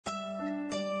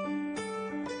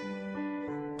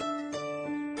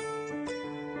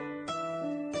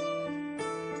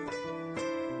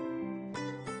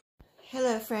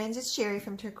Hello friends, it's Sherry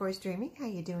from Turquoise Dreaming. How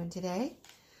you doing today?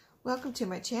 Welcome to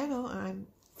my channel. I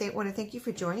want to thank you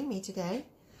for joining me today.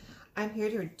 I'm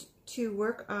here to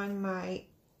work on my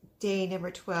day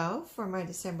number 12 for my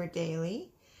December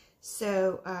daily.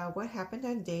 So what happened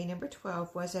on day number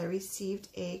 12 was I received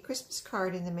a Christmas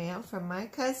card in the mail from my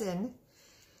cousin.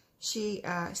 She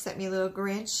sent me a little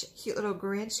Grinch, cute little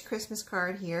Grinch Christmas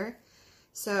card here.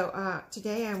 So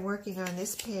today I'm working on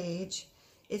this page.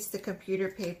 It's the computer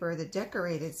paper, the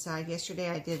decorated side. Yesterday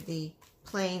I did the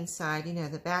plain side, you know,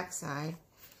 the back side.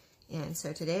 And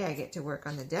so today I get to work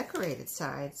on the decorated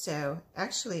side. So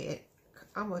actually it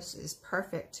almost is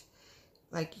perfect.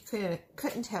 Like you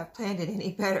couldn't have planned it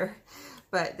any better.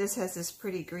 But this has this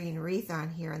pretty green wreath on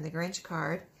here on the Grinch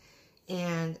card.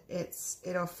 And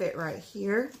it'll fit right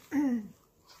here.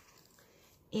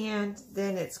 And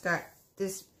then it's got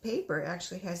this paper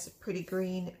actually has a pretty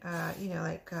green, you know,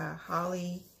 like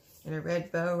holly and a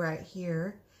red bow right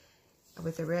here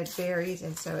with the red berries,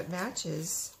 and so it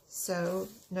matches so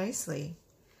nicely.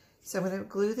 So I'm going to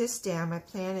glue this down. My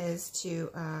plan is to,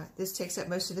 this takes up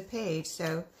most of the page,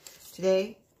 so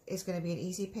today is going to be an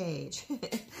easy page.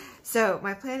 So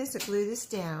my plan is to glue this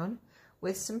down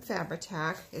with some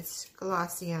Fabri-Tac. It's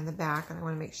glossy on the back, and I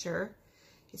want to make sure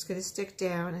it's going to stick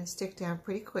down and stick down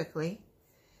pretty quickly.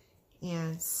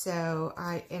 And so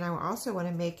I also want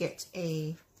to make it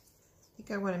I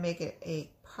think I want to make it a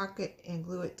pocket and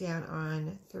glue it down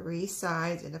on 3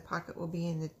 sides, and the pocket will be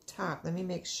in the top. Let me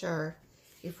make sure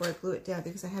before I glue it down,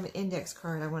 because I have an index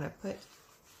card I want to put,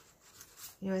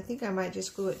 you know, I think I might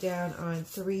just glue it down on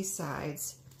 3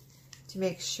 sides to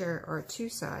make sure, or 2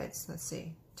 sides, let's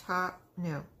see,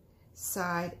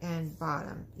 side and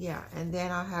bottom. Yeah, and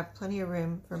then I'll have plenty of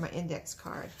room for my index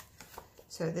card.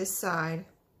 So this side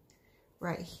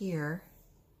right here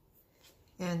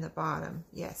and the bottom.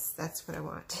 Yes, that's what I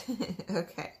want.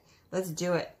 Okay, let's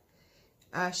do it.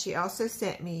 She also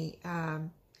sent me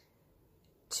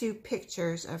 2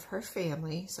 pictures of her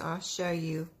family, so I'll show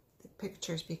you the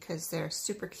pictures because they're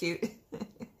super cute.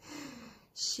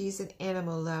 She's an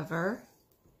animal lover,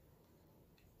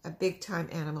 a big time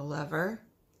animal lover,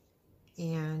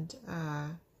 and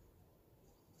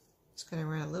just going to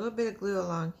run a little bit of glue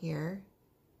along here.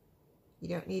 You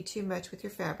don't need too much with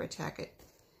your Fabri-Tac.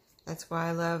 That's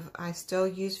why I still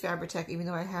use Fabri-Tac even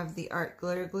though I have the art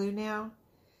glitter glue now.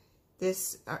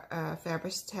 This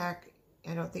Fabri-Tac,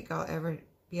 I don't think I'll ever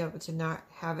be able to not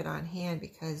have it on hand,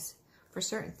 because for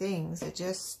certain things it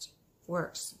just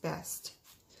works best.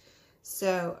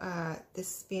 So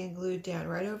this is being glued down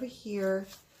right over here,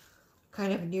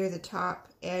 kind of near the top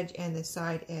edge and the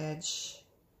side edge,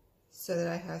 so that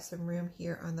I have some room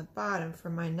here on the bottom for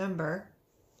my number.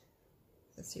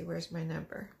 Let's see, where's my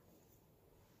number?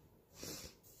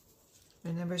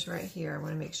 My number's right here. I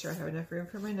want to make sure I have enough room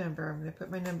for my number. I'm going to put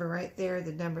my number right there,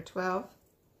 the number 12.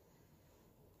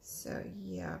 So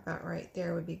yeah, about right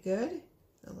there would be good.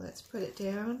 So let's put it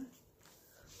down.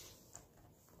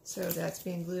 So that's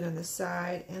being glued on the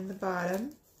side and the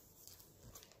bottom.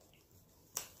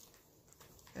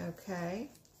 Okay.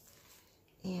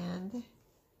 And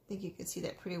I think you can see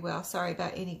that pretty well. Sorry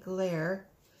about any glare.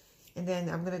 And then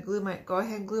I'm going to go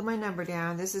ahead and glue my number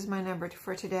down. This is my number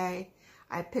for today.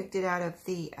 I picked it out of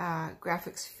the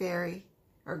Graphics Fairy,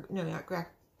 or no, not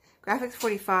Graphics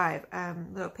 45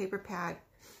 little paper pad.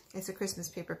 It's a Christmas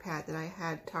paper pad that I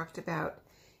had talked about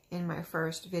in my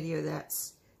first video.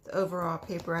 That's the overall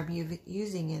paper I'm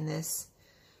using in this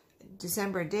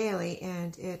December daily,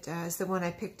 and it is the one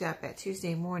I picked up at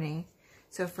Tuesday morning.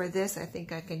 So for this, I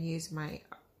think I can use my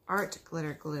art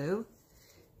glitter glue.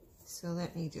 So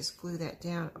let me just glue that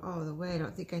down all the way. I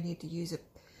don't think I need to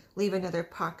leave another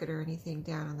pocket or anything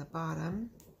down on the bottom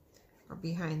or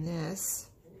behind this.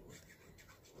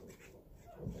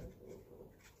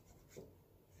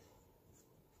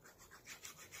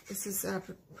 This is a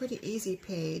pretty easy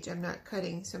page. I'm not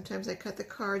cutting. Sometimes I cut the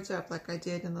cards up like I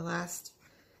did in the last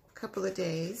couple of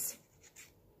days.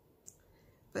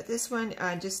 But this one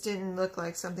just didn't look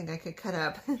like something I could cut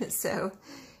up. So,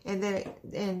 and then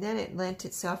it lent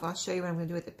itself. I'll show you what I'm going to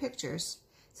do with the pictures.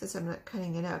 Since I'm not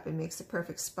cutting it up, it makes the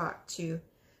perfect spot to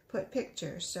put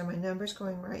pictures. So my number's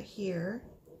going right here.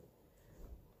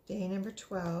 Day number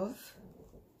 12.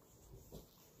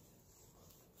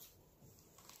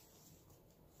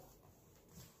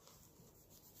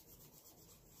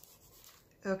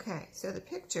 Okay, so the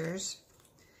pictures.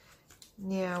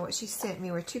 Now, what she sent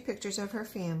me were 2 pictures of her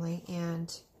family,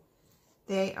 and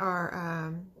they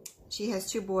are, she has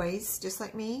 2 boys, just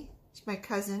like me. She's my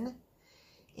cousin,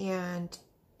 and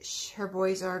her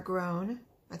boys are grown.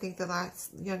 I think the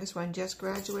youngest one just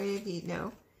graduated.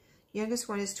 No, youngest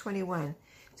one is 21.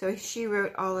 So she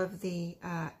wrote all of the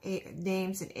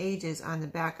names and ages on the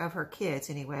back of her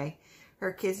kids anyway.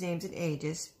 Her kids' names and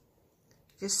ages.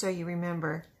 Just so you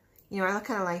remember. You know, I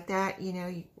kind of like that. You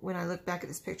know, when I look back at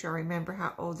this picture, I remember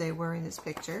how old they were in this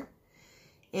picture.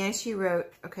 And she wrote,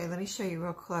 okay, let me show you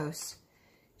real close.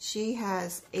 She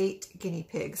has 8 guinea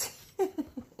pigs.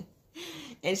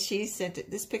 And she sent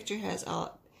it. This picture has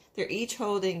all, they're each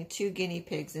holding 2 guinea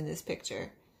pigs in this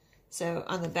picture. So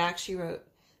on the back, she wrote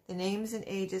the names and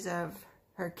ages of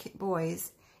her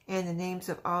boys and the names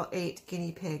of all 8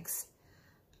 guinea pigs.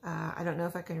 I don't know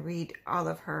if I can read all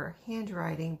of her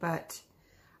handwriting, but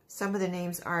some of the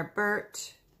names are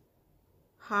Bert,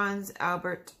 Hans,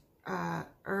 Albert,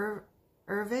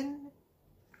 Irvin,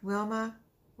 Wilma,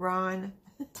 Ron.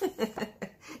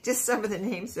 Just some of the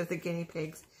names of the guinea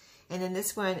pigs. And then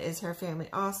this one is her family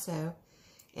also.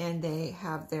 And they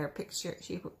have their picture.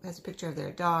 She has a picture of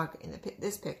their dog in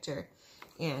this picture.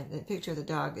 And the picture of the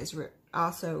dog is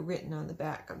also written on the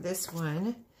back of this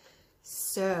one.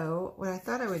 So what I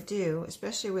thought I would do,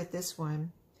 especially with this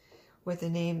one, with the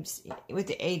names, with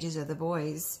the ages of the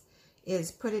boys,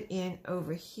 is put it in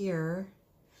over here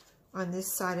on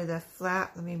this side of the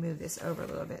flap. Let me move this over a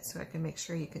little bit so I can make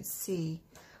sure you can see.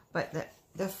 But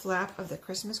the flap of the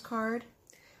Christmas card.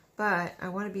 But I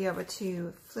want to be able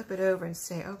to flip it over and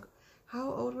say, oh,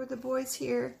 how old were the boys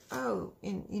here? Oh,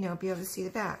 and, you know, be able to see the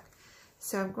back.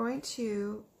 So I'm going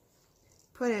to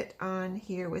put it on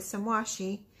here with some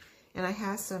washi. And I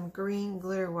have some green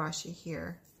glitter washi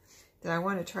here that I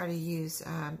want to try to use.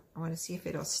 I want to see if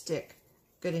it'll stick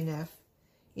good enough.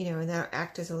 You know, and that'll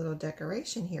act as a little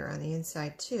decoration here on the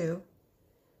inside too.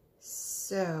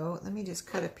 So let me just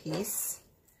cut a piece.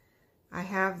 I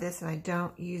have this and I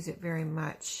don't use it very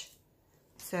much.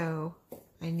 So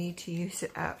I need to use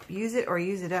it up. Use it or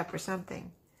use it up or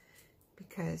something.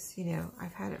 Because, you know,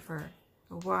 I've had it for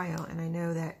a while and I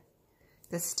know that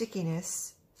the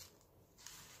stickiness,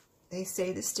 they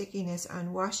say the stickiness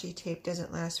on washi tape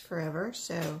doesn't last forever.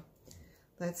 So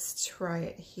let's try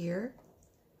it here.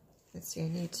 Let's see, I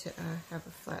need to have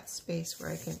a flat space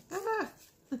where I can,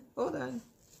 hold on.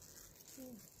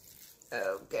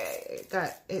 Okay,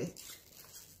 got it.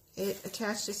 It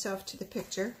attached itself to the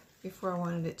picture before I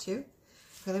wanted it to.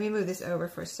 Okay, let me move this over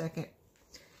for a second.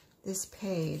 This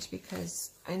page,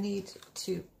 because I need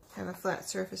to have a flat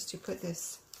surface to put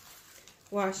this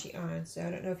washi on. So I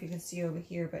don't know if you can see over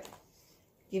here, but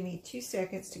give me 2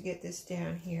 seconds to get this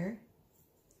down here.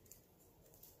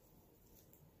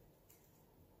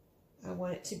 I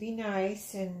want it to be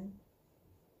nice and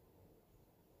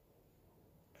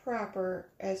proper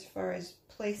as far as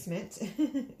placement.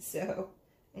 So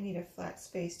I need a flat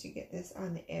space to get this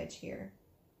on the edge here.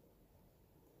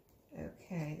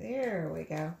 Okay, there we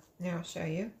go. Now I'll show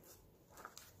you.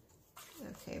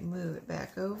 Okay, move it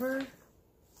back over.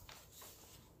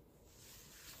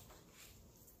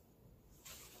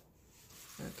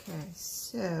 Okay,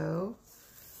 so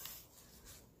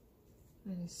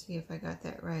let me see if I got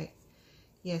that right.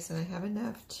 Yes, and I have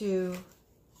enough to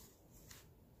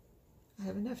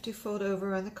fold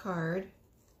over on the card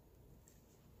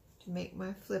to make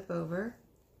my flip over.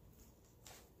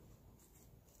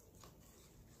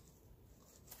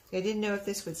 I didn't know if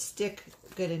this would stick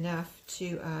good enough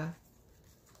to,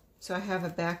 so I have a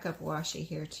backup washi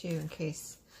here too in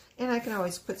case, and I can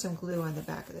always put some glue on the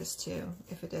back of this too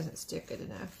if it doesn't stick good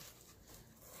enough.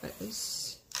 But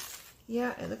this,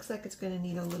 yeah, it looks like it's going to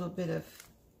need a little bit of,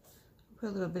 put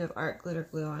a little bit of art glitter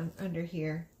glue on under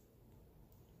here.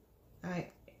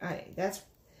 That's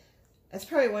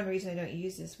probably one reason I don't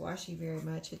use this washi very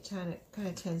much. It kind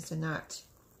of tends to not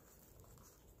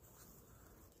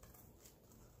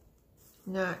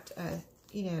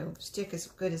you know, stick as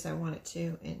good as I want it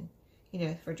to. And you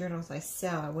know, for journals I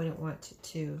sell, I wouldn't want it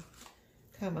to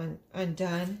come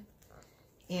undone.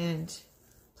 And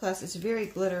plus it's very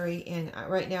glittery, and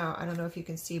right now I don't know if you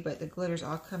can see, but the glitter's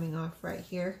all coming off right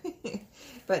here.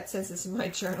 But since this is my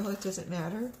journal, it doesn't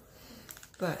matter.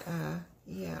 But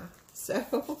yeah,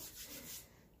 so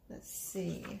let's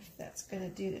see if that's going to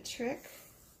do the trick.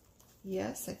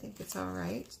 Yes, I think it's all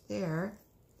right there.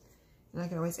 And I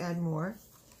can always add more.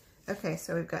 Okay,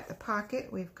 so we've got the pocket,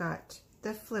 we've got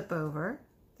the flip over.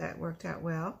 That worked out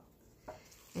well.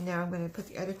 And now I'm going to put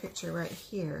the other picture right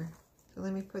here. So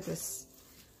let me put this,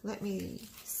 let me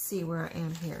see where I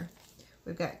am here.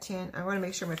 We've got 10. I want to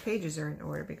make sure my pages are in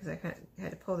order because I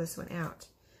had to pull this one out.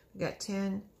 We've got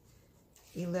 10,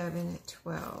 11,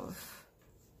 12.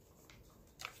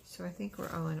 So I think we're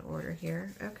all in order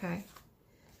here. Okay.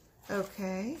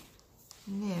 Okay.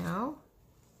 Now,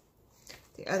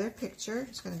 the other picture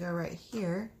is going to go right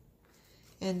here.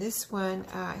 And this one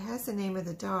has the name of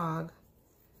the dog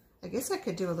I guess I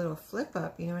could do a little flip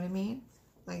up, you know what I mean?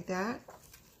 Like that.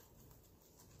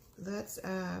 Let's,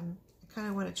 I kind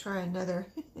of want to try another,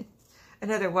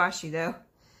 another washi though.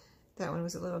 That one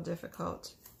was a little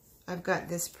difficult. I've got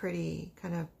this pretty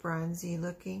kind of bronzy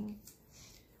looking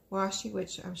washi,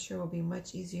 which I'm sure will be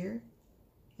much easier.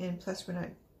 And plus we're not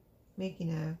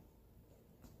making a,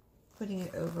 putting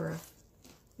it over,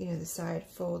 you know, the side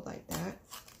fold like that.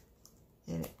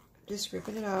 And just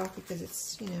ripping it off because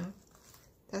it's, you know,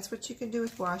 that's what you can do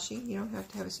with washi. You don't have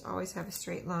to have always have a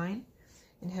straight line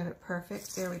and have it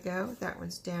perfect. There we go. That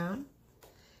one's down.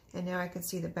 And now I can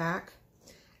see the back.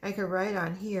 I could write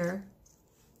on here.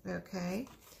 Okay.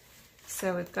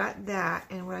 So we've got that.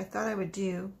 And what I thought I would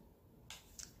do,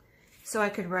 so I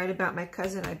could write about my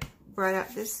cousin, I brought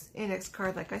out this index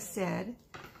card like I said.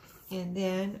 And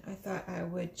then I thought I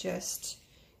would just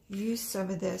use some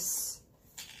of this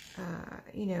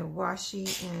you know,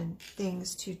 washi and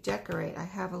things to decorate. I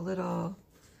have a little,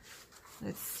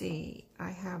 let's see, I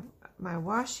have my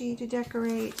washi to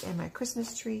decorate and my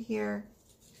Christmas tree here.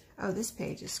 Oh, this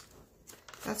page is,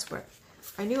 that's what,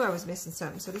 I knew I was missing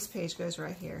something, so this page goes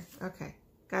right here. Okay,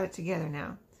 got it together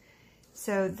now.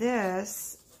 So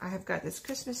this, I have got this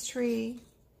Christmas tree.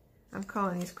 I'm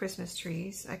calling these Christmas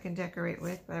trees I can decorate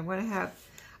with, but I want to have,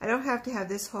 I don't have to have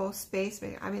this whole space.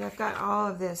 I mean, I've got all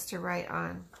of this to write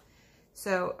on.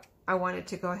 So I wanted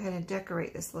to go ahead and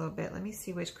decorate this a little bit. Let me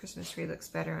see which Christmas tree looks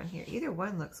better on here. Either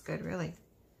one looks good, really.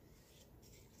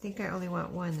 I think I only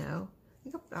want one, though.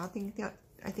 I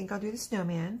think I'll do the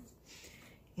snowman.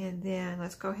 And then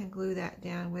let's go ahead and glue that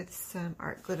down with some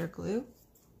art glitter glue.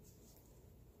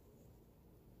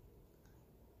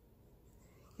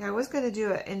 Yeah, I was going to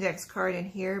do an index card in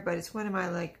here, but it's one of my,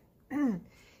 like,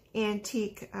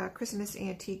 antique, Christmas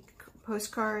antique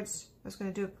postcards. I was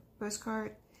going to do a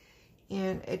postcard.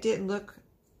 And it didn't look,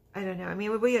 I don't know, I mean,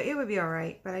 it would be all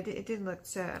right, but it didn't look,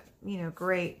 you know,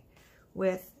 great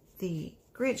with the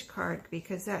Grinch card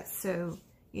because that's so,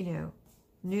 you know,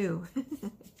 new.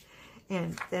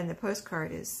 And then the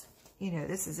postcard is, you know,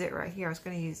 this is it right here. I was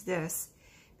going to use this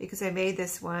because I made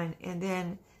this one, and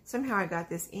then somehow I got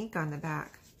this ink on the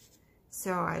back.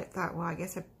 So I thought, well, I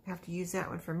guess I have to use that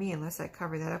one for me unless I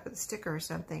cover that up with a sticker or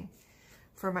something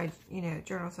for my, you know,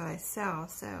 journals that I sell.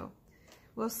 So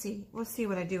we'll see. We'll see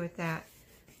what I do with that.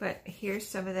 But here's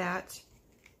some of that.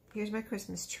 Here's my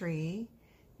Christmas tree.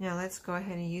 Now let's go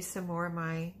ahead and use some more of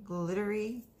my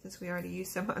glittery, since we already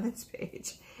used some on this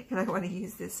page. And I want to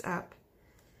use this up.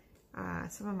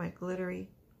 Some of my glittery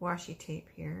washi tape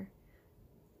here.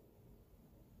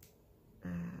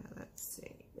 Let's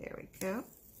see. There we go.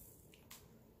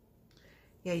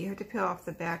 Yeah, you have to peel off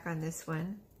the back on this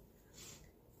one.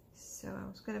 So I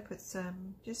was going to put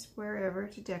some just wherever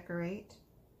to decorate.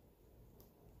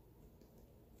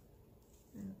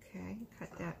 Okay,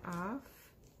 cut that off.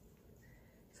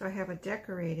 So I have a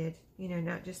decorated, you know,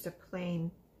 not just a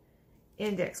plain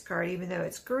index card, even though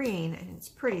it's green and it's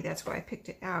pretty. That's why I picked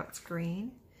it out. It's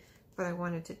green. But I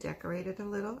wanted to decorate it a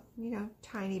little, you know,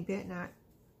 tiny bit. Not,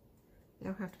 I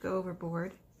don't have to go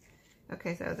overboard.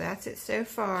 Okay, so that's it so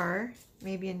far.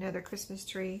 Maybe another Christmas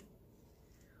tree.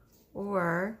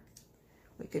 Or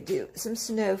we could do some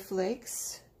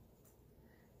snowflakes.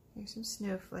 Here's some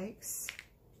snowflakes.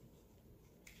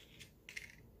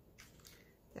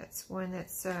 That's one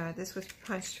that's, this was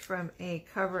punched from a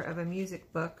cover of a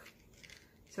music book.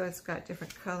 So it's got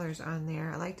different colors on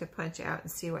there. I like to punch out and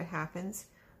see what happens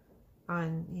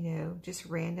on, you know, just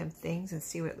random things and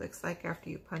see what it looks like after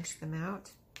you punch them out.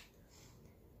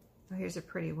 Oh, here's a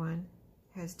pretty one.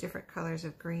 It has different colors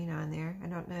of green on there. I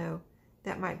don't know.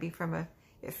 That might be from a,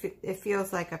 it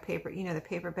feels like a paper, you know, the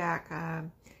paperback,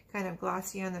 kind of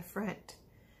glossy on the front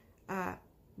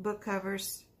book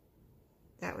covers.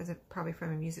 That was probably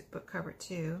from a music book cover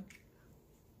too.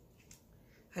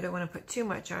 I don't want to put too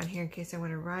much on here in case I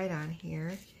want to write on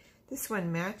here. This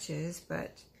one matches,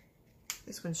 but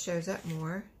this one shows up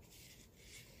more.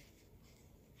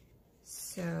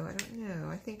 So, I don't know.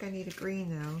 I think I need a green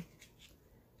though.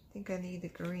 I think I need the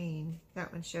green.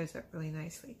 That one shows up really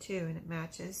nicely too, and it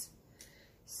matches.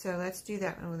 So let's do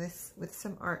that one with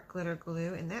some art glitter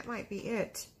glue, and that might be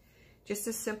it. Just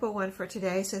a simple one for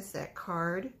today, since that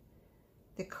card,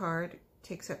 the card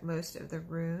takes up most of the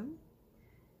room.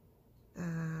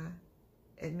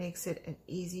 It makes it an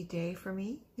easy day for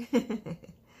me.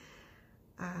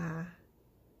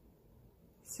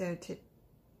 So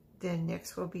then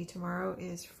next will be tomorrow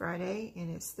is Friday,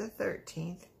 and it's the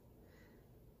 13th.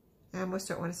 I almost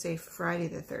don't want to say Friday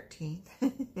the 13th.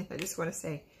 I just want to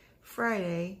say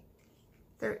Friday,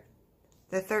 the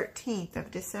 13th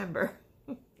of December.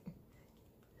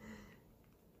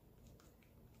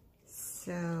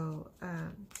 So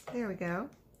there we go.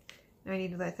 Now I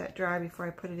need to let that dry before I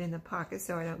put it in the pocket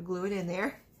so I don't glue it in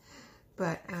there.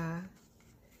 But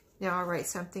now I'll write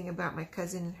something about my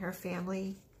cousin and her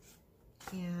family,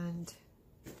 and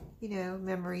you know,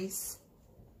 memories.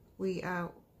 We are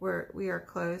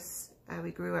close. We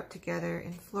grew up together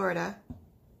in Florida,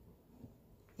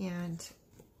 and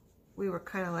we were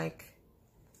kind of like,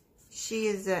 she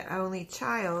is the only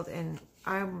child, and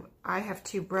I have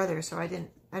two brothers, so I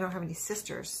don't have any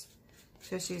sisters.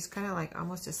 So she's kind of like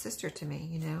almost a sister to me,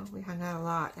 you know. We hung out a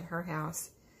lot at her house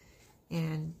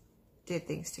and did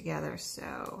things together.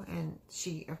 So, and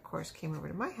she of course came over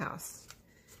to my house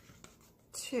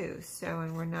too. So,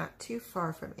 and we're not too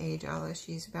far from age, although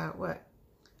she's about what?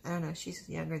 I don't know, she's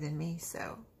younger than me,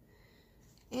 so.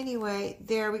 Anyway,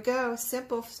 there we go.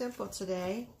 Simple, simple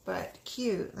today, but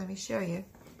cute. Let me show you.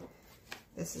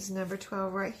 This is number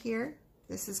 12 right here.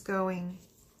 This is going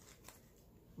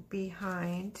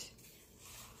behind.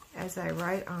 As I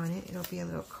write on it, it'll be a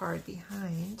little card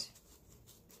behind.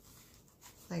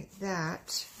 Like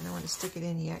that. I don't want to stick it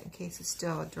in yet in case it's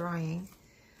still drying.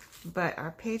 But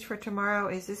our page for tomorrow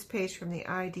is this page from the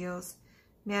Ideals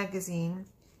magazine.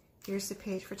 Here's the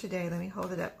page for today. Let me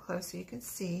hold it up close so you can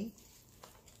see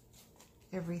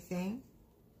everything.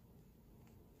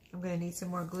 I'm going to need some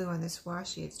more glue on this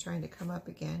washi. It's trying to come up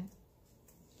again.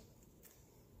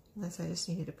 Unless I just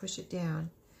needed to push it down.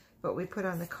 But we put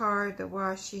on the card, the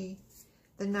washi,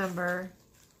 the number,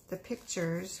 the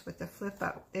pictures with the flip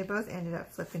up. They both ended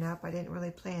up flipping up. I didn't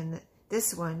really plan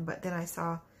this one, but then I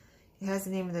saw it has the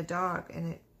name of the dog,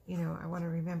 and it, you know, I want to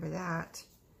remember that.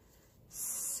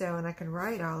 So, and I can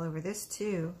write all over this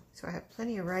too. So I have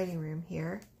plenty of writing room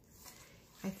here.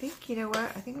 I think, you know what?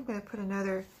 I think I'm going to put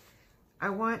another, I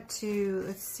want to,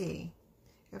 let's see,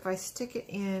 if I stick it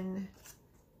in,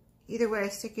 either way I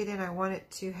stick it in, I want it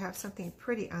to have something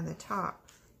pretty on the top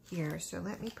here. So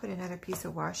let me put another piece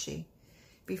of washi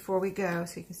before we go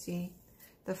so you can see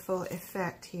the full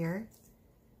effect here.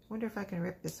 I wonder if I can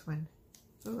rip this one.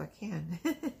 Oh, I can.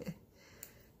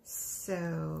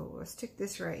 So we'll stick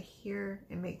this right here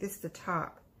and make this the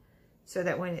top so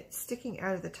that when it's sticking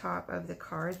out of the top of the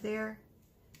card there,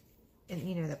 and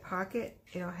you know, the pocket,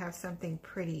 it'll have something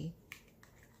pretty.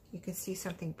 You can see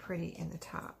something pretty in the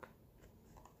top.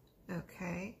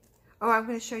 Okay. Oh, I'm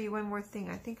going to show you one more thing.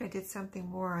 I think I did something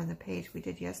more on the page we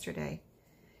did yesterday,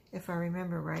 if I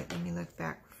remember right. Let me look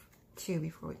back too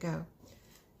before we go.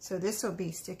 So this will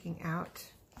be sticking out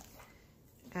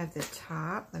at the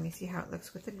top. Let me see how it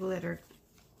looks with the glitter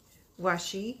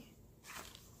washi.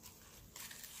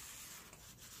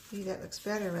 See, that looks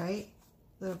better, right?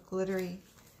 Little glittery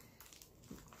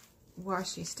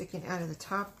washi sticking out of the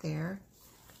top there.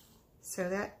 So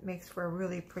that makes for a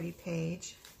really pretty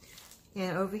page.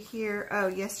 And over here, oh,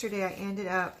 yesterday I ended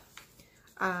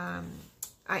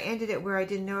it where I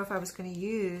didn't know if I was going to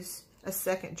use a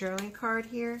second journaling card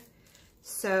here.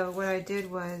 So what I did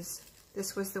was,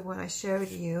 this was the one I showed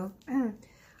you.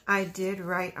 I did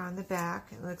write on the back.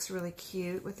 It looks really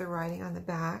cute with the writing on the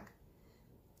back.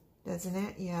 Doesn't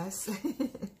it? Yes.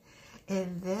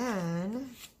 And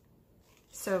then,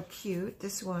 so cute,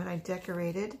 this one I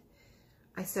decorated.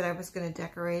 I said I was going to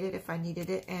decorate it if I needed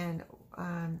it, and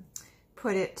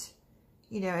put it,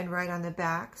 you know, and write on the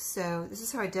back. So this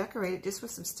is how I decorate it, just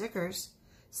with some stickers.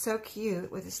 So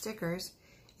cute with the stickers.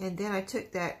 And then I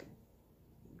took that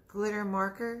glitter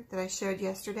marker that I showed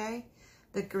yesterday,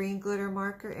 the green glitter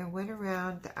marker, and went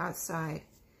around the outside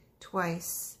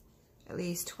twice, at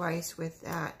least twice with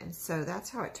that. And so that's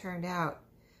how it turned out.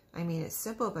 I mean, it's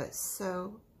simple, but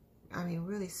so, I mean,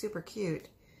 really super cute.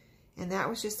 And that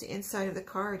was just the inside of the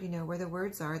card, you know, where the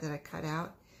words are that I cut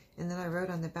out. And then I wrote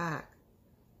on the back.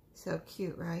 So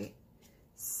cute, right?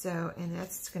 So, and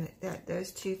that's gonna,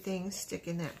 those two things stick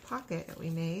in that pocket that we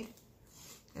made.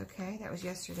 Okay, that was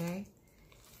yesterday.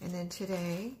 And then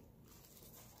today,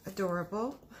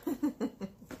 adorable.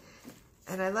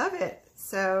 And I love it.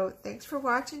 So thanks for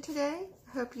watching today.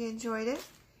 I hope you enjoyed it.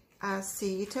 I'll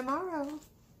see you tomorrow.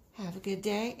 Have a good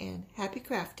day and happy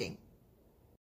crafting.